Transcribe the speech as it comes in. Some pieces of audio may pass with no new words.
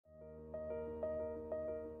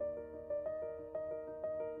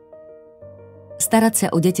Starat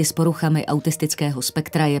se o děti s poruchami autistického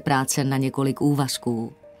spektra je práce na několik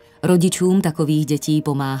úvazků. Rodičům takových dětí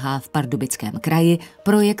pomáhá v Pardubickém kraji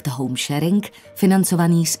projekt Homesharing,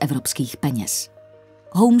 financovaný z evropských peněz.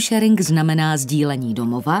 Homesharing znamená sdílení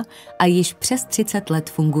domova a již přes 30 let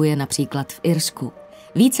funguje například v Irsku.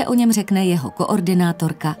 Více o něm řekne jeho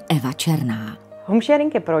koordinátorka Eva Černá.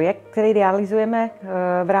 Homesharing je projekt, který realizujeme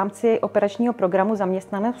v rámci operačního programu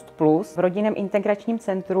Zaměstnanost plus v Rodinném Integračním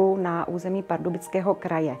centru na území Pardubického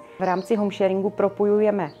kraje. V rámci homesharingu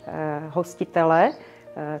propojujeme hostitele,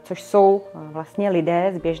 což jsou vlastně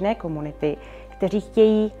lidé z běžné komunity, kteří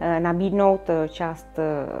chtějí nabídnout část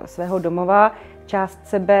svého domova, část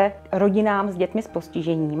sebe rodinám s dětmi s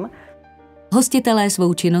postižením. Hostitelé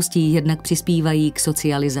svou činností jednak přispívají k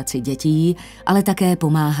socializaci dětí, ale také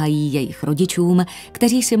pomáhají jejich rodičům,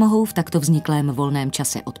 kteří si mohou v takto vzniklém volném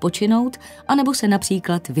čase odpočinout, anebo se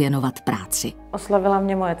například věnovat práci. Oslovila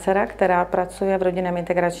mě moje dcera, která pracuje v Rodinném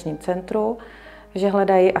Integračním centru, že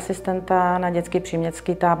hledají asistenta na dětský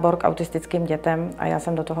příměstský tábor k autistickým dětem a já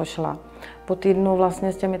jsem do toho šla. Po týdnu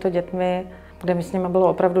vlastně s těmito dětmi, kde mi s nimi bylo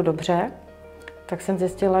opravdu dobře, tak jsem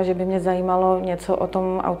zjistila, že by mě zajímalo něco o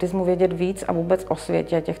tom autismu vědět víc a vůbec o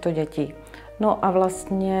světě těchto dětí. No a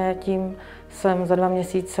vlastně tím jsem za 2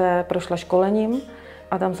 měsíce prošla školením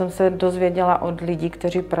a tam jsem se dozvěděla od lidí,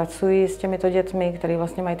 kteří pracují s těmito dětmi, kteří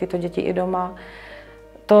vlastně mají tyto děti i doma,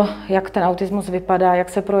 to, jak ten autismus vypadá, jak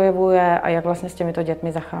se projevuje a jak vlastně s těmito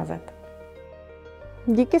dětmi zacházet.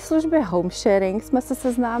 Díky službě Homesharing jsme se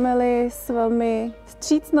seznámili s velmi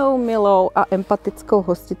vstřícnou, milou a empatickou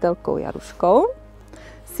hostitelkou Jaruškou.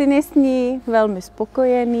 Syn je s ní velmi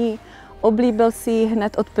spokojený, oblíbil si ji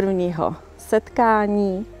hned od prvního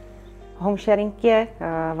setkání. Homesharing je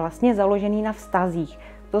vlastně založený na vztazích.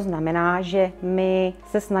 To znamená, že my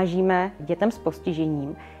se snažíme dětem s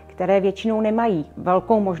postižením, které většinou nemají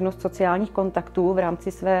velkou možnost sociálních kontaktů v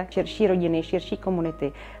rámci své širší rodiny, širší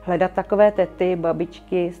komunity, hledat takové tety,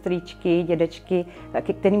 babičky, strýčky, dědečky,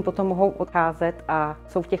 ke kterým potom mohou odcházet a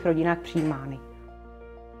jsou v těch rodinách přijímány.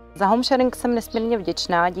 Za Homesharing jsem nesmírně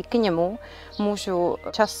vděčná, díky němu můžu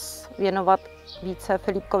čas věnovat více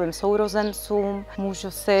Filipkovým sourozencům,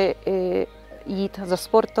 můžu si i jít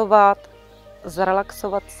zasportovat,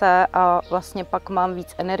 zrelaxovat se a vlastně pak mám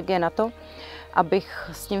víc energie na to, abych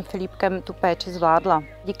s tím Filipkem tu péči zvládla.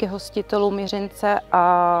 Díky hostitelům Jiřince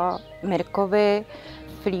a Mirkovi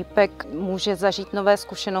Filipek může zažít nové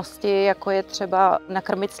zkušenosti, jako je třeba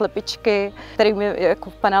nakrmit slepičky, které my jako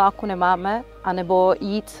v paneláku nemáme, anebo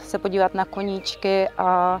jít se podívat na koníčky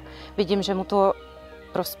a vidím, že mu to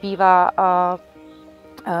prospívá a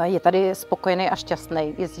je tady spokojený a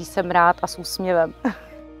šťastný. Jezdí sem rád a s úsměvem.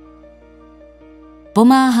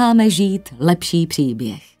 Pomáháme žít lepší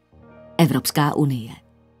příběh. Evropská unie.